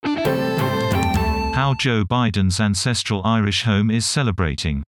How Joe Biden's ancestral Irish home is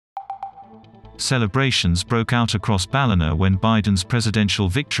celebrating. Celebrations broke out across Ballina when Biden's presidential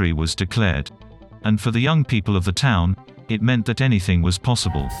victory was declared. And for the young people of the town, it meant that anything was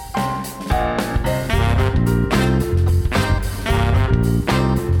possible.